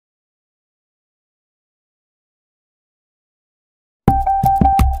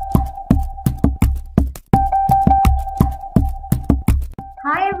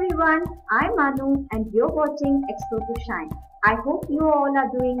everyone, I'm Anu and you're watching Explore to Shine. I hope you all are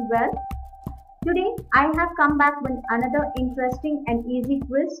doing well. Today I have come back with another interesting and easy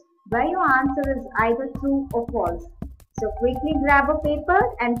quiz where your answer is either true or false. So quickly grab a paper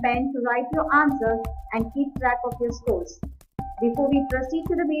and pen to write your answers and keep track of your scores. Before we proceed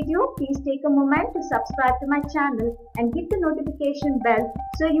to the video, please take a moment to subscribe to my channel and hit the notification bell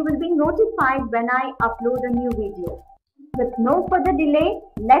so you will be notified when I upload a new video. With no further delay,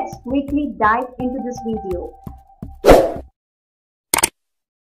 let's quickly dive into this video.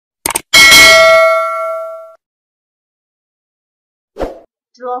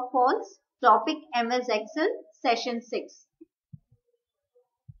 True or false? Topic MS Excel, Session 6.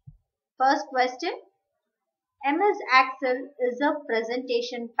 First question. MS Excel is a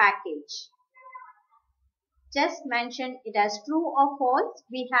presentation package. Just mention it as true or false.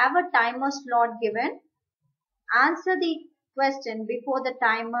 We have a timer slot given. Answer the question before the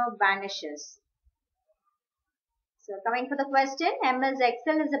timer vanishes. So coming for the question, MS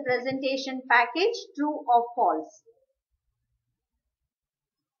Excel is a presentation package, true or false?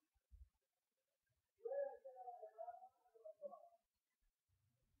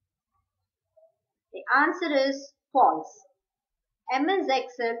 The answer is false. MS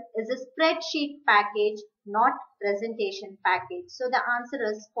Excel is a spreadsheet package, not presentation package. So the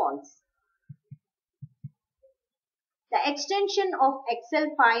answer is false. The extension of Excel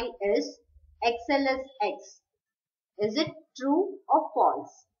file is xlsx. Is it true or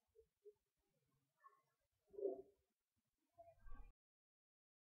false?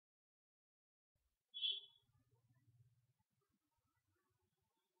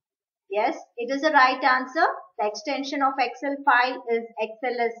 Yes, it is the right answer. The extension of Excel file is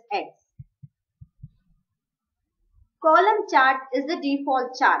xlsx. Column chart is the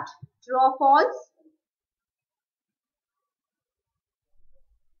default chart. True or false?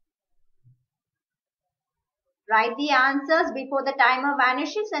 Write the answers before the timer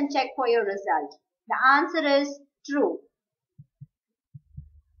vanishes and check for your result. The answer is true.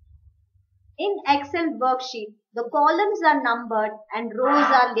 In Excel worksheet, the columns are numbered and rows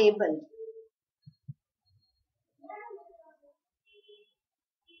are labeled.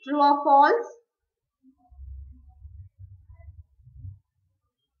 True or false?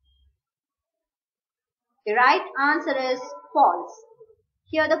 The right answer is false.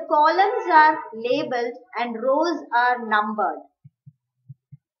 Here the columns are labeled and rows are numbered.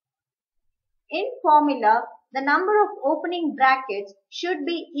 In formula, the number of opening brackets should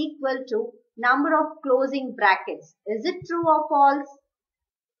be equal to number of closing brackets. Is it true or false?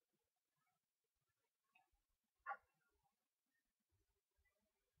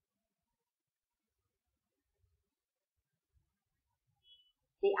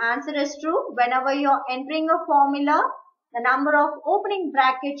 The answer is true. Whenever you are entering a formula, the number of opening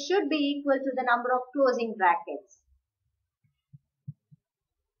brackets should be equal to the number of closing brackets.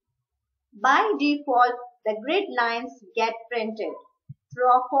 By default, the grid lines get printed. True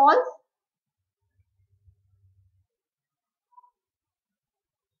or false?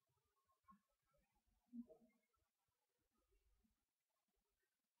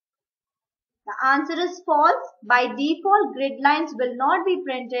 The answer is false. By default, grid lines will not be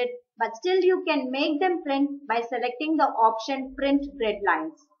printed, but still you can make them print by selecting the option Print Grid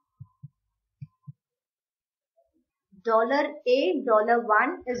Lines. $A,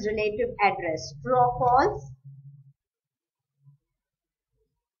 $1 is relative address. True or false?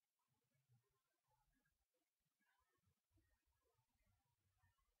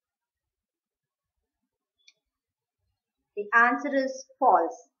 The answer is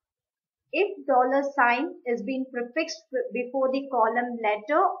false. If $sign is being prefixed before the column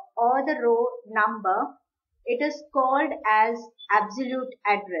letter or the row number, it is called as absolute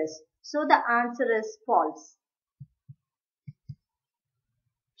address. So the answer is false.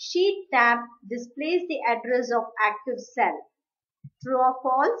 Sheet tab displays the address of active cell. True or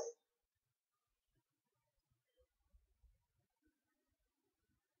false?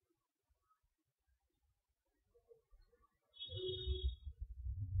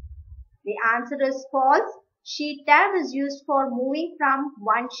 The answer is false. Sheet tab is used for moving from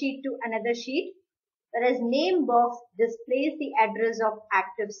one sheet to another sheet, whereas name box displays the address of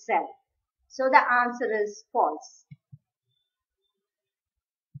active cell. So the answer is false.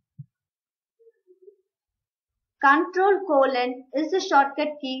 Control : is the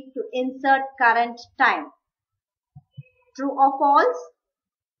shortcut key to insert current time. True or false?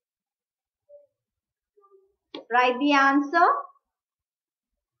 Write the answer.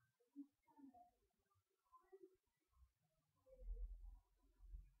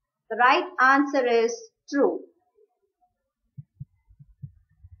 The right answer is true.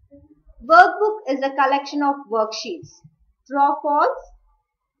 Workbook is a collection of worksheets. True or false?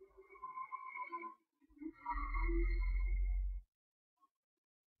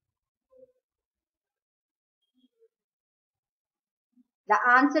 The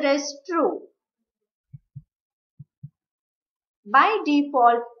answer is true. By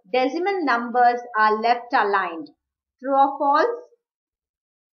default, decimal numbers are left aligned. True or false?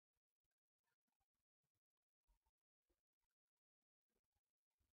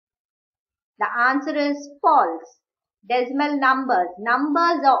 The answer is false. Decimal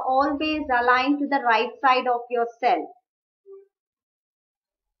numbers are always aligned to the right side of your cell.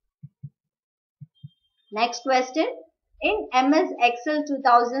 Next question. In MS Excel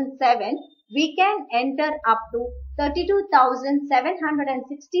 2007, we can enter up to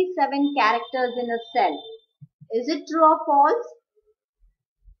 32,767 characters in a cell. Is it true or false?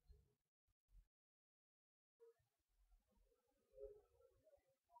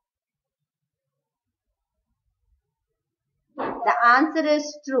 The answer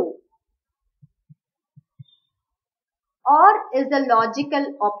is true. OR is the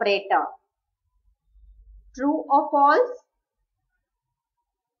logical operator. True or false?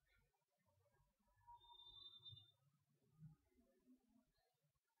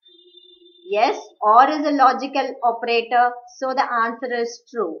 Yes, OR is a logical operator, so the answer is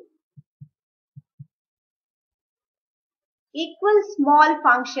true. Equal small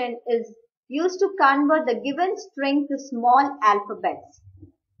function is used to convert the given string to small alphabets.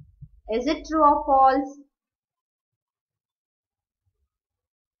 Is it true or false?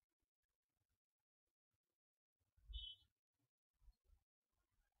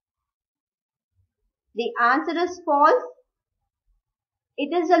 The answer is false.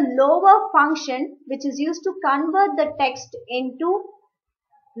 It is a lower function which is used to convert the text into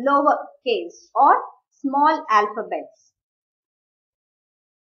lower case or small alphabets.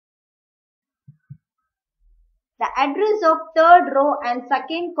 The address of third row and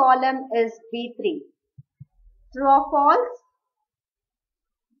second column is B3. True or false?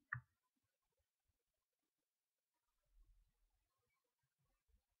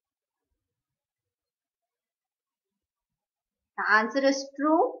 The answer is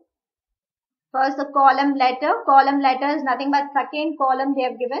true. First the column letter is nothing but second column they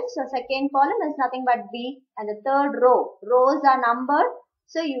have given. So second column is nothing but B, and the third rows are numbered.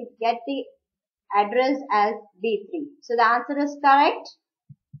 So you get the address as B3. So the answer is correct.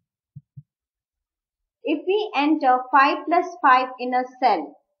 If we enter 5 plus 5 in a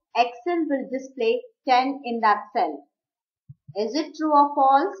cell, Excel will display 10 in that cell. Is it true or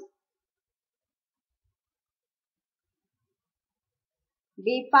false?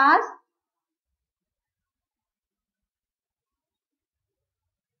 B passed.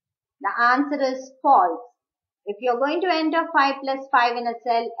 The answer is false. If you are going to enter 5 plus 5 in a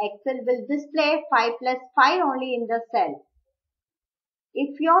cell, Excel will display 5 plus 5 only in the cell.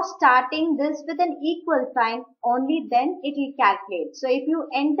 If you are starting this with an equal sign, only then it will calculate. So if you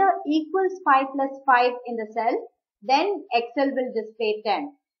enter equals 5 plus 5 in the cell, then Excel will display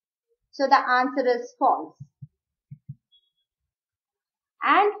 10. So the answer is false.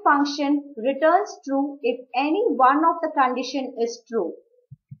 AND function returns true if any one of the condition is true.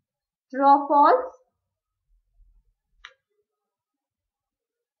 True or false?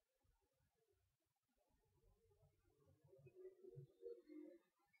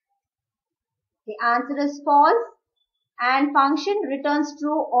 The answer is false. AND function returns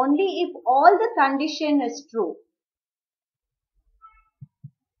true only if all the condition is true.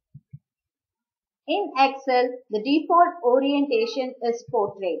 In Excel, the default orientation is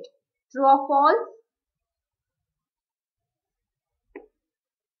portrait. True or false?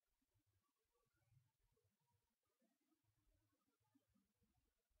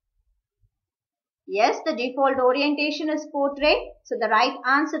 Yes, the default orientation is portrait, so the right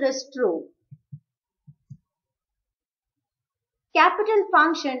answer is true. Capital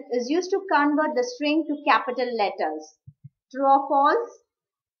function is used to convert the string to capital letters. True or false?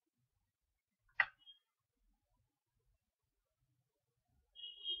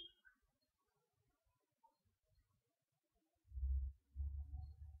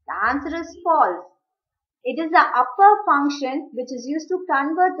 The answer is false. It is the upper function which is used to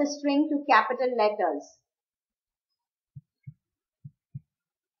convert the string to capital letters.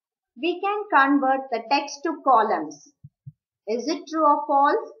 We can convert the text to columns. Is it true or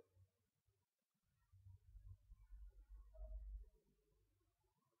false?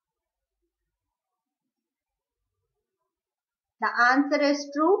 The answer is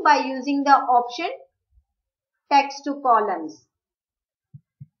true by using the option text to columns.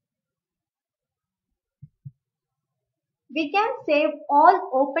 We can save all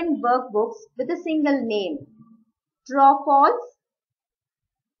open workbooks with a single name. True or false?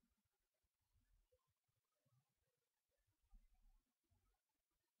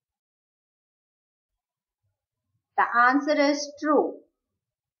 The answer is true.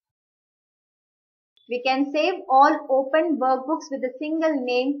 We can save all open workbooks with a single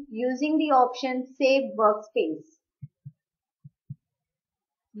name using the option Save Workspace.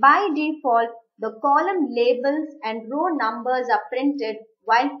 By default, the column labels and row numbers are printed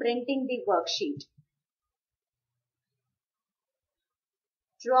while printing the worksheet.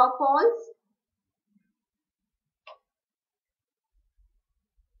 True or false?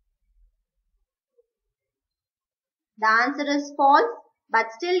 The answer is false,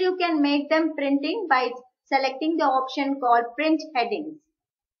 but still you can make them printing by selecting the option called Print Headings.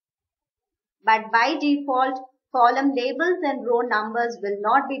 But by default, column labels and row numbers will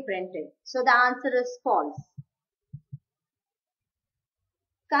not be printed. So the answer is false.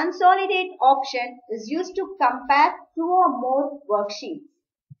 Consolidate option is used to compare two or more worksheets.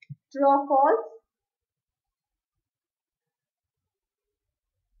 True or false?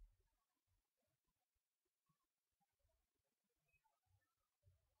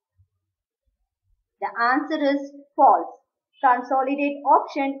 The answer is false. Consolidate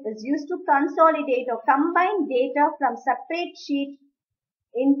option is used to consolidate or combine data from separate sheets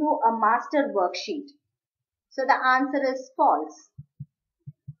into a master worksheet. So the answer is false.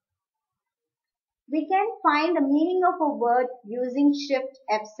 We can find the meaning of a word using Shift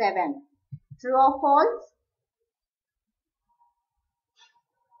F7. True or false?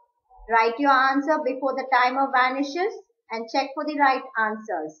 Write your answer before the timer vanishes and check for the right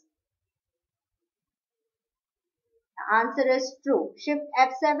answers. The answer is true. Shift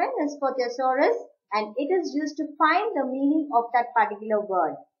F7 is for thesaurus and it is used to find the meaning of that particular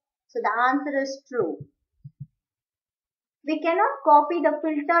word. So the answer is true. We cannot copy the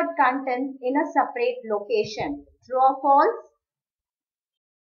filtered content in a separate location. True or false?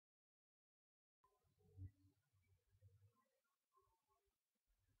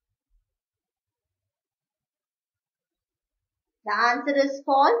 The answer is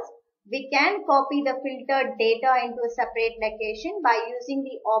false. We can copy the filtered data into a separate location by using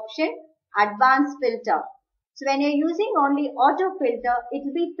the option Advanced Filter. So when you're using only Auto Filter, it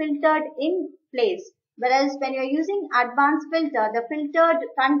will be filtered in place. Whereas when you're using Advanced Filter, the filtered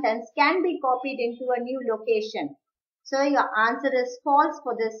contents can be copied into a new location. So your answer is false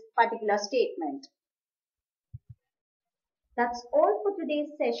for this particular statement. That's all for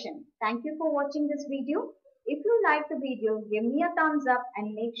today's session. Thank you for watching this video. If you like the video, give me a thumbs up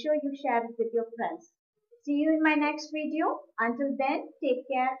and make sure you share it with your friends. See you in my next video. Until then, take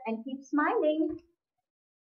care and keep smiling.